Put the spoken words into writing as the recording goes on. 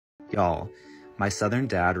Y'all, my Southern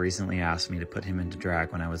dad recently asked me to put him into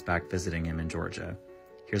drag when I was back visiting him in Georgia.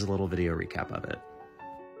 Here's a little video recap of it.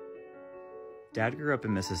 Dad grew up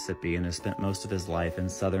in Mississippi and has spent most of his life in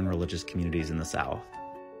Southern religious communities in the South.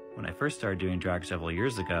 When I first started doing drag several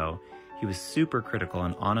years ago, he was super critical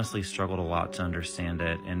and honestly struggled a lot to understand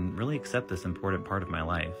it and really accept this important part of my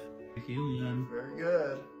life. Human. Very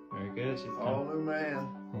good. Very good. She's Whole new man.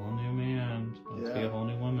 whole new man. Let's be a whole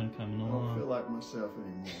new woman coming I don't feel along. like myself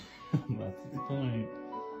anymore. That's the point.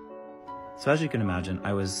 So as you can imagine,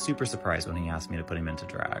 I was super surprised when he asked me to put him into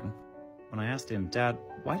drag. When I asked him, "Dad,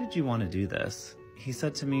 why did you want to do this?" He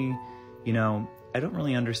said to me, "You know, I don't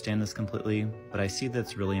really understand this completely, but I see that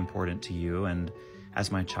it's really important to you, and as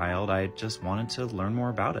my child, I just wanted to learn more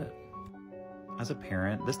about it." As a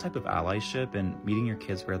parent, this type of allyship and meeting your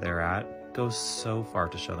kids where they're at goes so far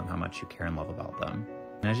to show them how much you care and love about them.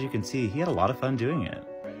 And as you can see, he had a lot of fun doing it.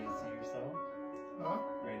 Ready to see yourself? Huh?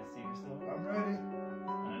 Ready to see yourself? I'm ready.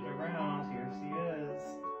 Underground, here she is.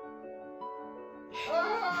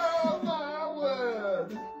 Oh my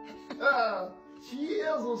word! She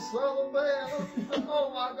is a Southern belle.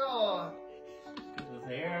 Oh my God! This is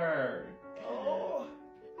hair. Oh,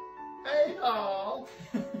 hey y'all!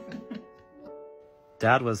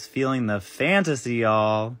 Dad was feeling the fantasy,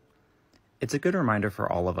 y'all. It's a good reminder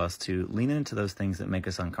for all of us to lean into those things that make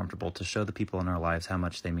us uncomfortable to show the people in our lives how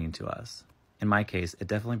much they mean to us. In my case, it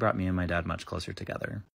definitely brought me and my dad much closer together.